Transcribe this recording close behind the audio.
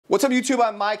What's up YouTube,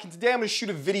 I'm Mike, and today I'm going to shoot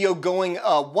a video going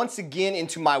once again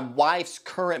into my wife's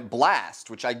current blast,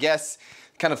 which I guess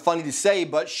kind of funny to say,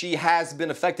 but she has been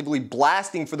effectively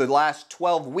blasting for the last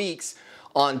 12 weeks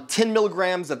on 10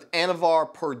 milligrams of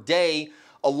Anavar per day,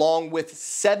 along with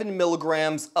 7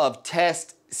 milligrams of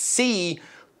Test C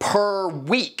per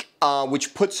week,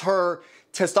 which puts her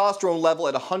testosterone level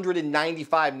at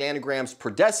 195 nanograms per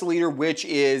deciliter, which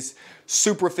is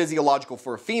super physiological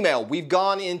for a female. We've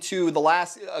gone into the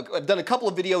last, I've done a couple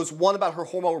of videos, one about her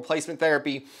hormone replacement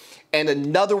therapy and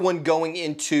another one going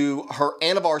into her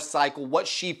Anavar cycle, what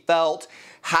she felt,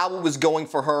 how it was going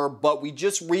for her. But we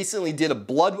just recently did a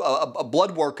blood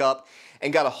workup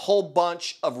and got a whole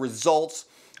bunch of results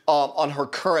on her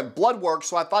current blood work.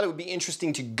 So I thought it would be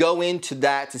interesting to go into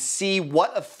that to see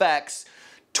what effects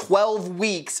 12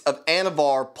 weeks of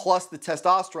Anavar plus the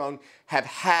testosterone have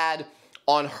had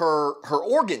on her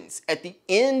organs. At the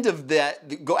end of that,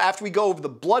 after we go over the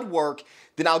blood work,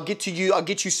 then I'll get you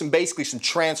some basically some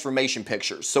transformation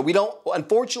pictures. So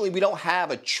unfortunately, we don't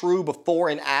have a true before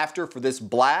and after for this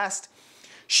blast.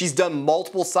 She's done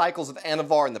multiple cycles of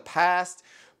Anavar in the past,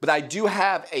 but I do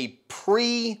have a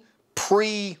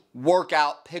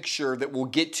pre-workout picture that we'll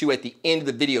get to at the end of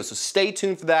the video. So stay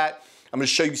tuned for that. I'm going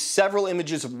to show you several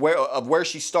images of where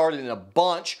she started and a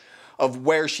bunch of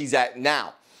where she's at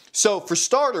now. So for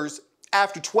starters,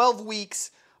 after 12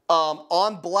 weeks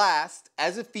on blast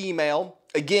as a female,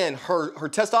 again, her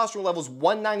testosterone level is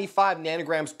 195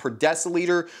 nanograms per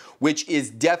deciliter, which is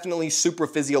definitely super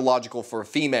physiological for a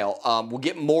female. We'll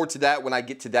get more to that when I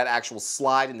get to that actual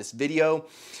slide in this video.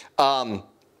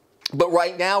 But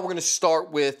right now, we're going to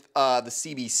start with the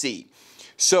CBC.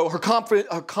 So her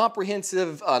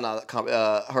comprehensive, what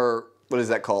is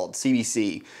that called?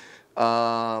 CBC.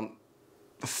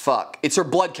 It's her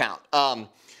blood count.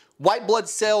 White blood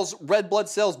cells, red blood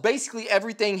cells, basically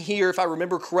everything here, if I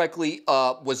remember correctly,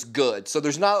 was good. So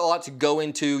there's not a lot to go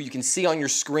into. You can see on your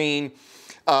screen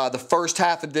the first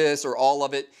half of this or all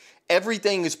of it.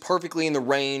 Everything is perfectly in the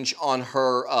range on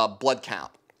her blood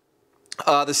count.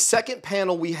 The second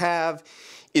panel we have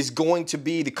is going to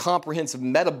be the comprehensive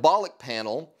metabolic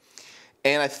panel.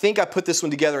 And I think I put this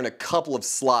one together in a couple of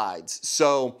slides.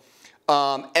 So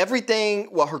everything,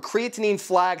 well, her creatinine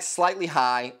flag slightly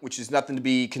high, which is nothing to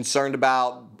be concerned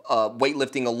about.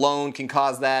 Weightlifting alone can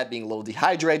cause that. Being a little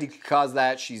dehydrated can cause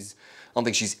that. I don't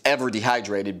think she's ever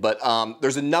dehydrated, but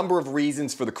there's a number of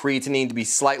reasons for the creatinine to be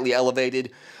slightly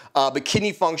elevated. But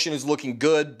kidney function is looking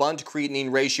good. Bun to creatinine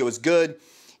ratio is good.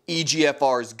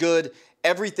 eGFR is good.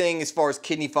 Everything as far as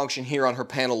kidney function here on her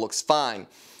panel looks fine.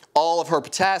 All of her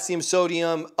potassium,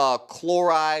 sodium,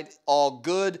 chloride, all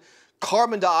good.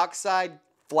 Carbon dioxide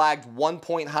flagged 1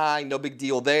 point high, no big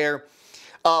deal there.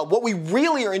 What we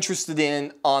really are interested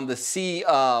in on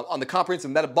the comprehensive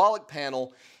metabolic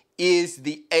panel is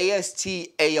the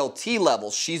AST/ALT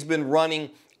levels. She's been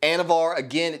running Anavar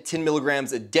again at 10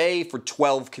 milligrams a day for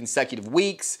 12 consecutive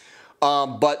weeks.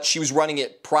 But she was running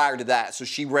it prior to that. So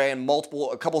she ran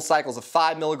a couple cycles of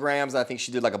 5 milligrams. I think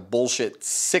she did like a bullshit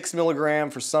 6 milligram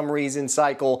for some reason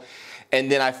cycle.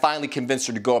 And then I finally convinced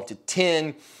her to go up to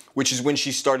 10, which is when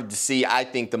she started to see, I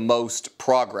think, the most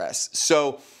progress.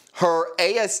 So her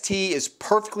AST is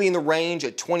perfectly in the range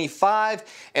at 25,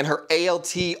 and her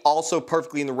ALT also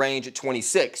perfectly in the range at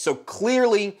 26. So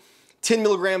clearly, 10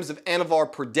 milligrams of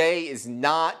Anavar per day is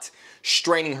not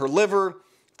straining her liver.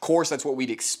 Of course, that's what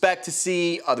we'd expect to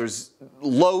see. There's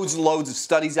loads and loads of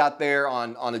studies out there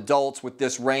on adults with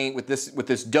this range, with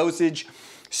this dosage.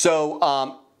 So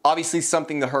obviously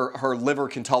something that her liver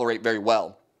can tolerate very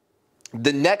well.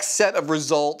 The next set of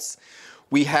results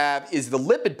we have is the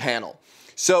lipid panel.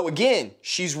 So again,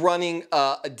 she's running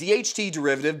a DHT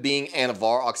derivative, being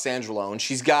Anavar, oxandrolone.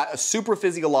 She's got a super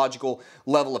physiological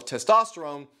level of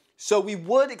testosterone. So we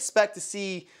would expect to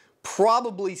see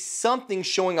probably something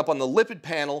showing up on the lipid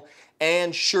panel,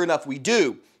 and sure enough we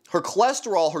do. Her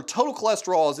cholesterol, her total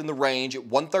cholesterol is in the range at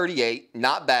 138,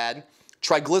 not bad.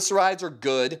 Triglycerides are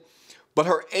good, but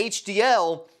her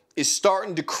HDL is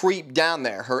starting to creep down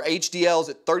there. Her HDL is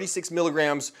at 36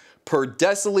 milligrams per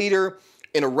deciliter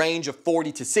in a range of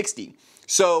 40 to 60.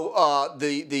 So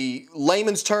the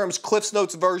layman's terms, Cliff's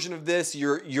Notes version of this,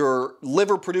 your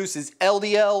liver produces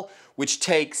LDL, which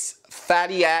takes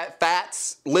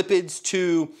fats, lipids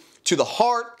to the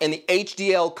heart, and the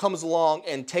HDL comes along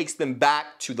and takes them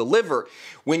back to the liver.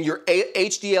 When your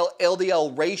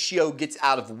HDL-LDL ratio gets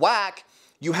out of whack,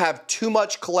 you have too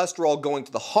much cholesterol going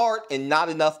to the heart and not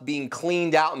enough being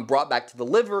cleaned out and brought back to the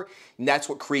liver, and that's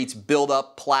what creates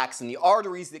buildup plaques in the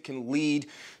arteries that can lead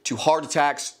to heart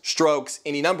attacks, strokes,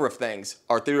 any number of things,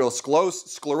 arterial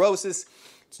sclerosis,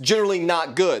 It's generally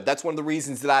not good. That's one of the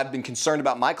reasons that I've been concerned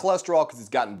about my cholesterol, because it's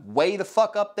gotten way the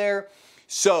fuck up there.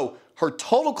 So her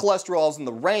total cholesterol is in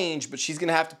the range, but she's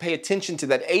gonna have to pay attention to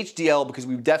that HDL, because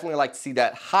we would definitely like to see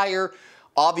that higher.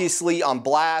 Obviously on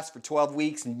blast for 12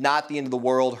 weeks, not the end of the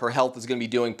world. Her health is gonna be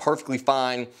doing perfectly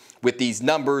fine with these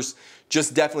numbers.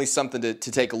 Just definitely something to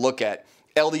take a look at.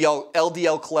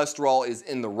 LDL cholesterol is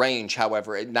in the range,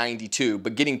 however, at 92,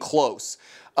 but getting close.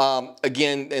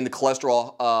 Again, in the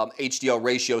cholesterol, HDL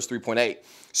ratio is 3.8.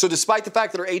 So despite the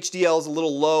fact that our HDL is a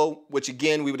little low, which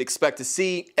again, we would expect to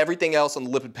see, everything else on the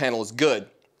lipid panel is good.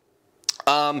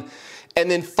 And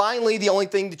then finally, the only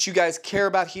thing that you guys care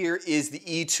about here is the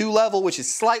E2 level, which is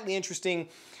slightly interesting.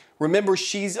 Remember,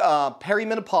 she's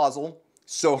perimenopausal,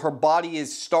 so her body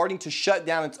is starting to shut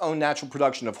down its own natural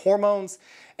production of hormones,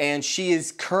 and she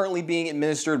is currently being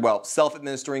administered, well,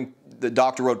 self-administering, the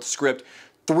doctor wrote the script,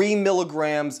 3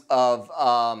 milligrams of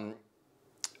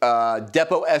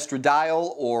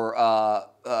depo-estradiol or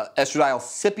estradiol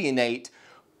cypionate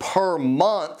per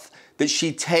month that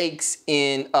she takes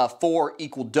in 4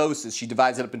 equal doses. She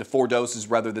divides it up into 4 doses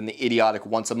rather than the idiotic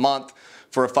once a month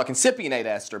for a fucking cypionate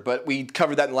ester. But we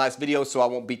covered that in the last video, so I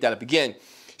won't beat that up again.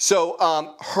 So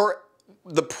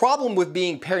the problem with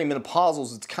being perimenopausal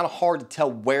is it's kind of hard to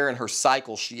tell where in her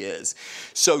cycle she is.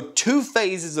 So 2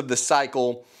 phases of the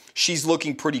cycle, she's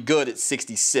looking pretty good at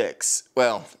 66.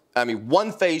 Well, I mean,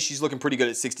 1 phase she's looking pretty good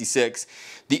at 66.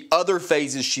 The other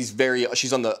phases she's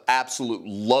on the absolute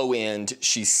low end.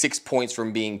 She's 6 points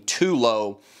from being too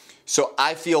low. So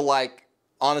I feel like,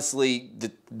 honestly,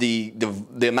 the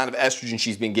amount of estrogen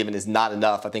she's been given is not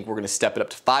enough. I think we're going to step it up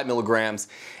to 5 milligrams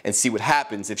and see what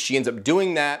happens. If she ends up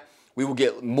doing that, we will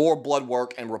get more blood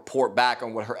work and report back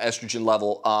on what her estrogen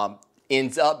level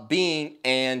ends up being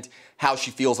and how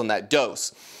she feels on that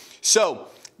dose. So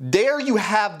there you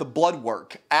have the blood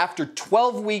work. After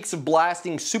 12 weeks of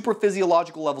blasting super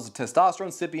physiological levels of testosterone,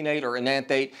 cypionate or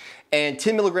enanthate, and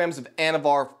 10 milligrams of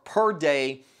Anavar per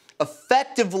day,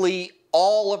 effectively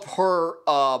all of her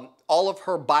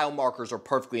biomarkers are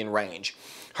perfectly in range.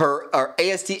 Her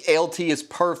AST, ALT is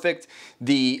perfect.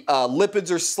 The lipids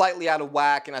are slightly out of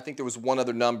whack, and I think there was one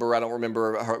other number, I don't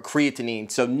remember, her creatinine.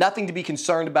 So nothing to be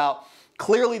concerned about.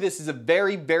 Clearly, this is a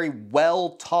very, very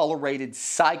well-tolerated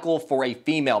cycle for a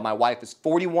female. My wife is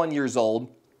 41 years old.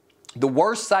 The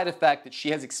worst side effect that she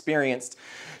has experienced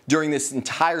during this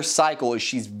entire cycle is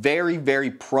she's very, very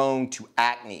prone to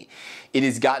acne. It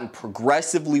has gotten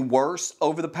progressively worse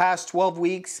over the past 12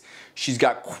 weeks. She's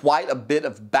got quite a bit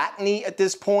of backne at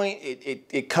this point.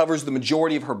 It covers the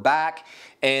majority of her back,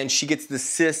 and she gets the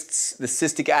cysts, the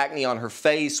cystic acne on her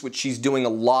face, which she's doing a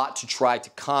lot to try to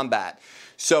combat.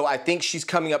 So I think she's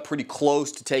coming up pretty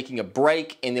close to taking a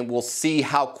break, and then we'll see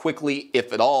how quickly,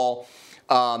 if at all,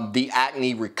 the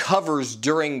acne recovers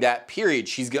during that period.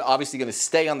 She's obviously going to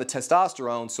stay on the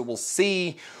testosterone, so we'll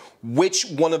see which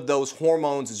one of those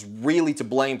hormones is really to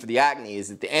blame for the acne.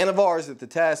 Is it the Anavar? Is it the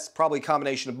test? Probably a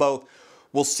combination of both.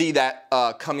 We'll see that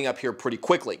coming up here pretty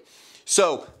quickly.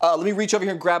 So let me reach over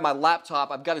here and grab my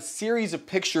laptop. I've got a series of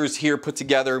pictures here put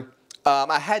together.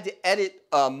 I had to edit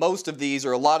most of these,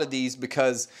 or a lot of these,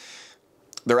 because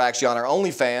they're actually on our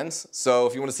OnlyFans. So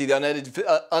if you want to see the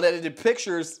unedited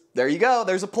pictures, there you go.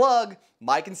 There's a plug.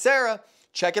 Mike and Sarah,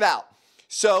 check it out.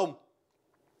 So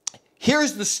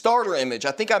here's the starter image.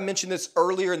 I think I mentioned this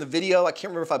earlier in the video. I can't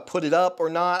remember if I put it up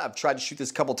or not. I've tried to shoot this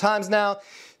a couple times now.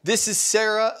 This is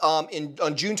Sarah on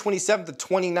June 27th of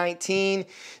 2019.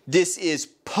 This is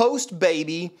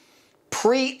post-baby,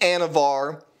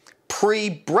 pre-Anavar,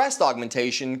 pre-breast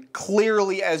augmentation,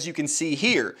 clearly, as you can see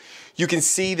here. You can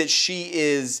see that she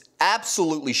is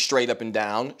absolutely straight up and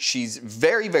down. She's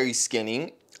very, very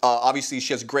skinny. Obviously,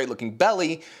 she has a great looking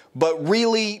belly, but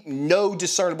really no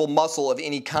discernible muscle of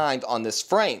any kind on this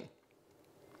frame.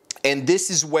 And this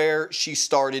is where she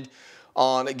started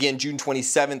on, again, June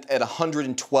 27th at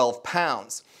 112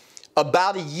 pounds.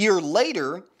 About a year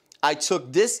later, I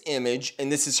took this image,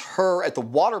 and this is her at the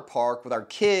water park with our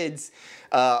kids.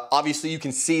 Obviously, you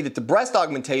can see that the breast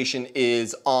augmentation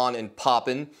is on and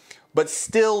popping, but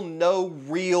still no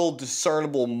real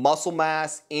discernible muscle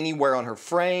mass anywhere on her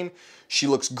frame. She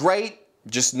looks great,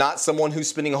 just not someone who's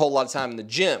spending a whole lot of time in the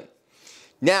gym.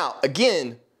 Now,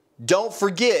 again, don't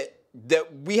forget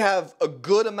that we have a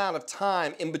good amount of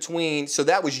time in between. So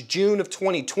that was June of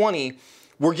 2020.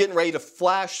 We're getting ready to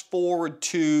flash forward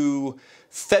to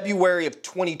February of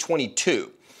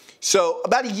 2022. So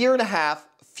about a year and a half,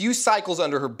 few cycles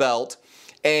under her belt,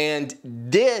 and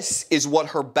this is what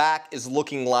her back is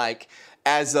looking like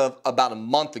as of about a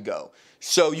month ago.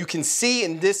 So you can see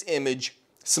in this image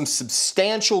some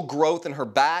substantial growth in her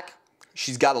back.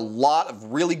 She's got a lot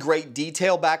of really great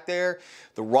detail back there.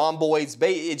 The rhomboids,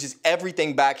 it's just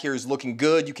everything back here is looking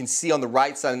good. You can see on the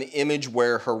right side of the image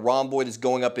where her rhomboid is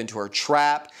going up into her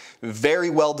trap.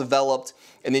 Very well developed.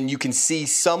 And then you can see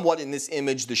somewhat in this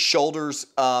image the shoulders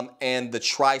and the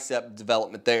tricep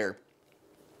development there.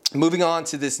 Moving on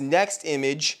to this next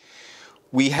image,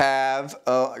 we have,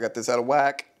 I got this out of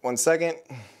whack, 1 second.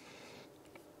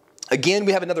 Again,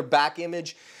 we have another back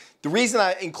image. The reason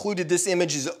I included this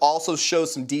image is it also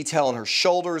shows some detail on her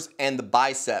shoulders and the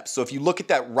biceps. So if you look at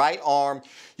that right arm,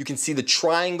 you can see the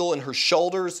triangle in her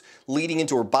shoulders leading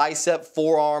into her bicep,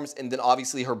 forearms, and then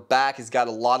obviously her back has got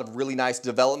a lot of really nice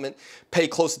development. Pay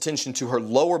close attention to her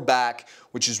lower back,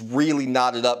 which is really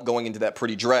knotted up going into that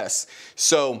pretty dress.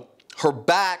 So her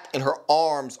back and her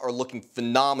arms are looking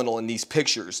phenomenal in these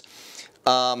pictures.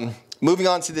 Moving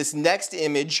on to this next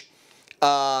image.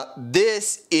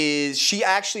 She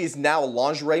actually is now a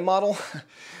lingerie model.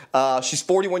 She's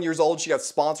 41 years old. She got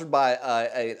sponsored by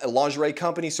a lingerie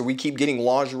company, so we keep getting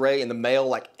lingerie in the mail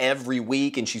like every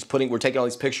week, and we're taking all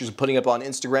these pictures and putting up on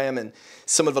Instagram and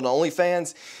some of it on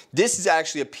OnlyFans. This is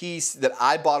actually a piece that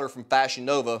I bought her from Fashion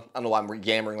Nova. I don't know why I'm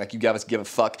yammering like you guys give a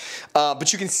fuck.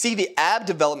 But you can see the ab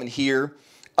development here.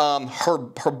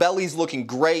 Her belly's looking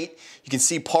great. You can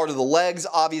see part of the legs,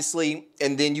 obviously,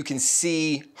 and then you can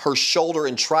see her shoulder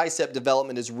and tricep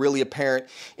development is really apparent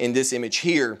in this image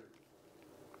here.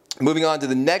 Moving on to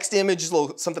the next image,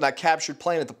 something I captured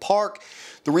playing at the park.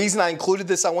 The reason I included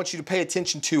this, I want you to pay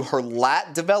attention to her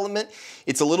lat development.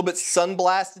 It's a little bit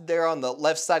sun-blasted there on the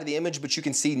left side of the image, but you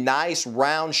can see nice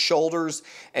round shoulders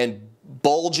and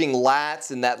bulging lats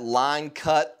and that line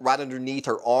cut right underneath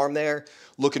her arm there,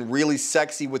 looking really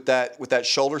sexy with that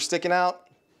shoulder sticking out.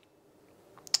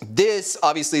 This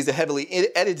obviously is a heavily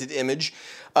edited image.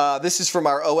 This is from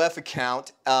our OF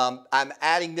account. I'm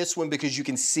adding this one because you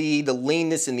can see the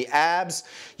leanness in the abs.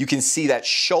 You can see that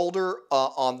shoulder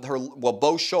on her, well,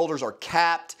 both shoulders are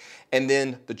capped, and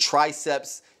then the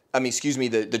triceps,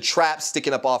 the trap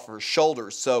sticking up off her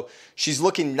shoulders. So she's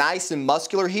looking nice and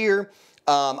muscular here.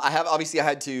 I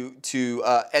had to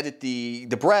edit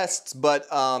the breasts, but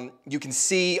you can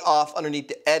see off underneath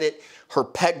the edit her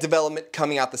pec development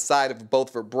coming out the side of both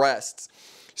of her breasts.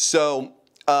 So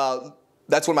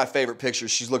that's one of my favorite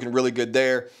pictures. She's looking really good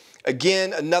there.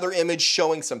 Again, another image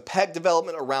showing some pec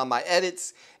development around my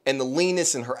edits and the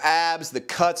leanness in her abs, the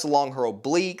cuts along her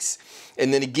obliques,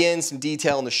 and then again some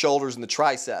detail in the shoulders and the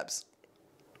triceps.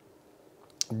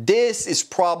 This is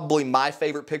probably my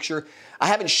favorite picture. I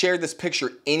haven't shared this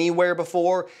picture anywhere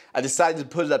before. I decided to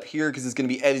put it up here because it's going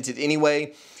to be edited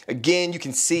anyway. Again, you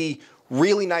can see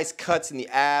really nice cuts in the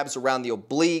abs around the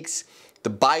obliques. The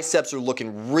biceps are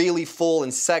looking really full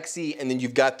and sexy, and then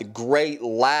you've got the great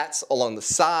lats along the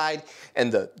side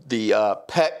and the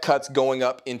pec cuts going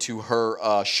up into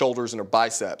her shoulders and her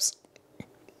biceps.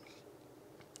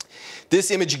 This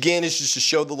image again is just to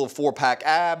show the little 4-pack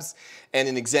abs and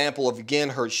an example of, again,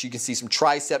 you can see some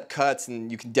tricep cuts, and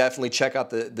you can definitely check out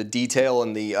the detail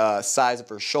and the size of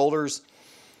her shoulders.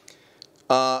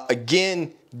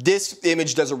 Again, this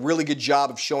image does a really good job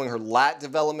of showing her lat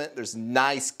development. There's a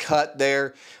nice cut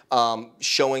there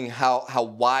showing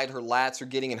how wide her lats are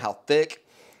getting and how thick.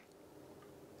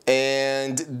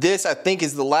 And this, I think,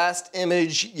 is the last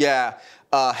image. Yeah,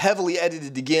 heavily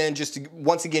edited again, just to,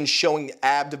 once again showing the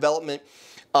ab development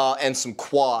and some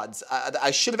quads.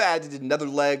 I should have added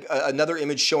another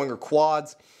image showing her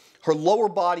quads. Her lower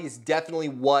body is definitely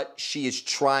what she is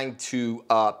trying to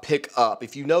pick up.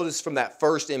 If you notice from that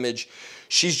first image,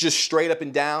 she's just straight up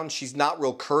and down. She's not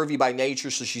real curvy by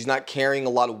nature, so she's not carrying a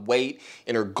lot of weight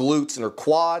in her glutes and her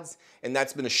quads, and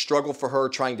that's been a struggle for her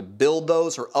trying to build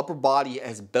those. Her upper body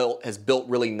has built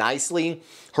really nicely.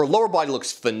 Her lower body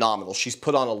looks phenomenal. She's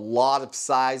put on a lot of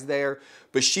size there,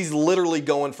 but she's literally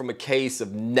going from a case of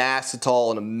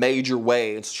Nasitol in a major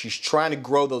way, and so she's trying to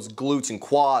grow those glutes and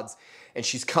quads, and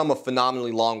she's come a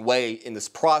phenomenally long way in this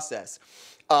process.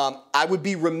 I would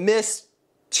be remiss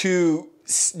to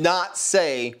not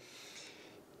say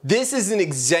this is an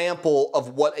example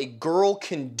of what a girl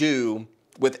can do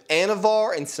with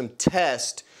Anavar and some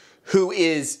test, who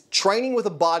is training with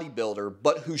a bodybuilder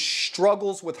but who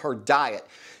struggles with her diet.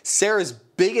 Sarah's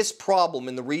biggest problem,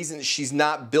 and the reason that she's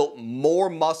not built more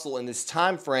muscle in this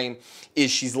time frame,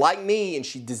 is she's like me and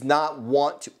she does not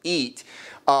want to eat.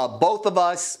 Both of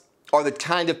us are the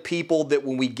kind of people that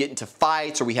when we get into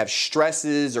fights or we have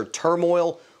stresses or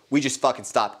turmoil, we just fucking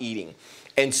stop eating.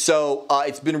 And so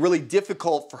it's been really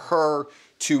difficult for her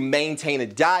to maintain a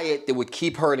diet that would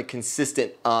keep her in a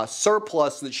consistent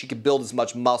surplus so that she could build as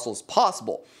much muscle as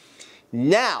possible.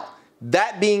 Now,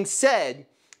 that being said,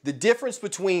 the difference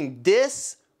between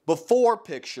this before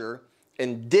picture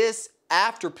and this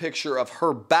after picture of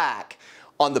her back.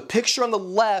 On the picture on the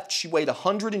left, she weighed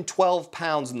 112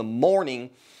 pounds in the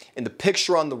morning. In the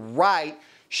picture on the right,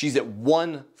 she's at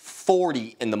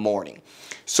 140 in the morning.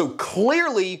 So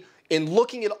clearly, in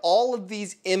looking at all of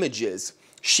these images,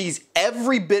 she's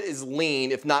every bit as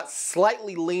lean, if not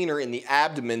slightly leaner in the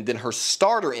abdomen than her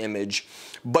starter image,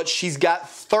 but she's got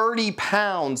 30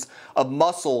 pounds of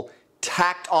muscle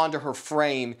tacked onto her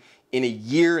frame in a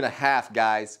year and a half,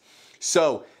 guys.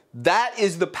 So that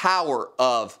is the power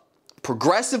of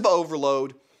progressive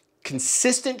overload,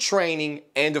 consistent training,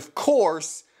 and of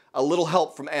course, a little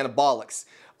help from anabolics.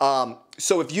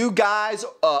 So if you guys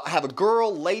have a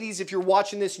girl, ladies, if you're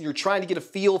watching this and you're trying to get a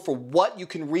feel for what you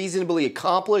can reasonably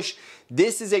accomplish,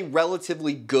 this is a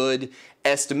relatively good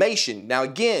estimation. Now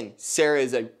again, Sarah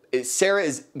is an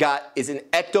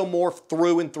ectomorph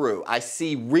through and through. I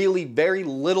see really very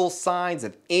little signs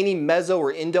of any meso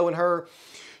or endo in her.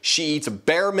 She eats a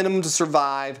bare minimum to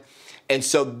survive. And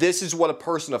so this is what a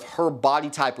person of her body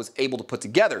type was able to put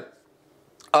together.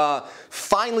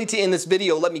 Finally, to end this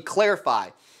video, let me clarify.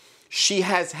 She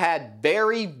has had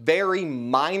very, very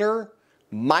minor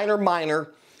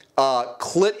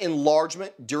clit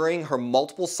enlargement during her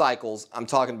multiple cycles. I'm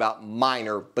talking about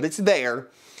minor, but it's there.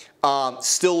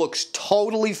 Still looks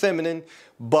totally feminine,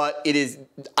 but it is,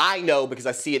 I know because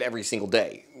I see it every single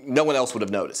day. No one else would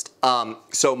have noticed.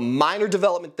 So minor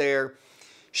development there.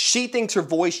 She thinks her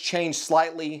voice changed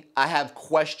slightly. I have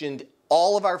questioned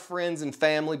all of our friends and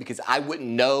family because I wouldn't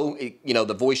know.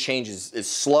 The voice change is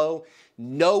slow.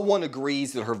 No one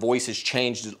agrees that her voice has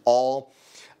changed at all.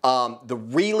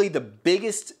 The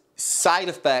biggest side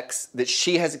effects that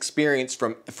she has experienced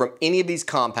from any of these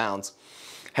compounds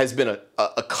has been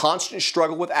a constant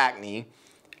struggle with acne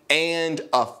and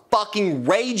a fucking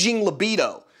raging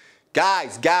libido.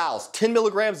 Guys, gals, 10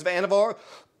 milligrams of Anavar.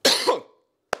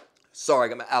 Sorry, I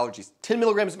got my allergies. 10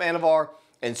 milligrams of Anavar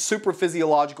and super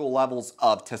physiological levels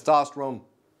of testosterone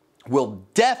will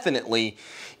definitely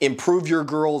improve your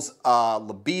girl's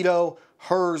libido.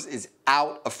 Hers is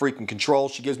out of freaking control.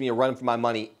 She gives me a run for my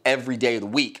money every day of the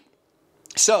week.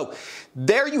 So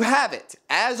there you have it.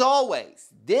 As always,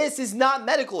 this is not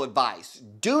medical advice.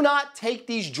 Do not take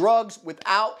these drugs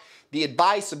without the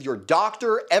advice of your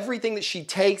doctor. Everything that she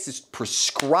takes is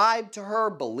prescribed to her.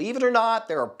 Believe it or not,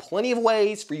 there are plenty of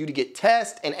ways for you to get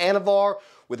Test and Anavar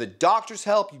with a doctor's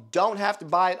help. You don't have to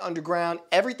buy it underground.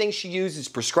 Everything she uses is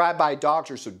prescribed by a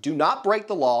doctor, so do not break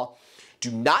the law.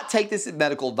 Do not take this as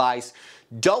medical advice.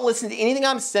 Don't listen to anything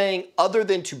I'm saying other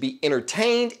than to be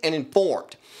entertained and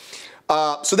informed.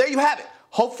 So there you have it.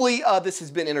 Hopefully this has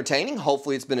been entertaining.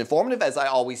 Hopefully it's been informative, as I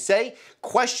always say.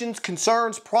 Questions,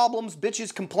 concerns, problems,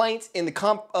 bitches, complaints in the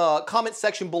comment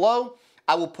section below.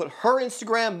 I will put her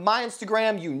Instagram, my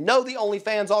Instagram. You know the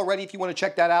OnlyFans already if you want to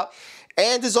check that out.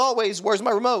 And as always, where's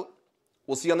my remote?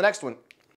 We'll see you on the next one.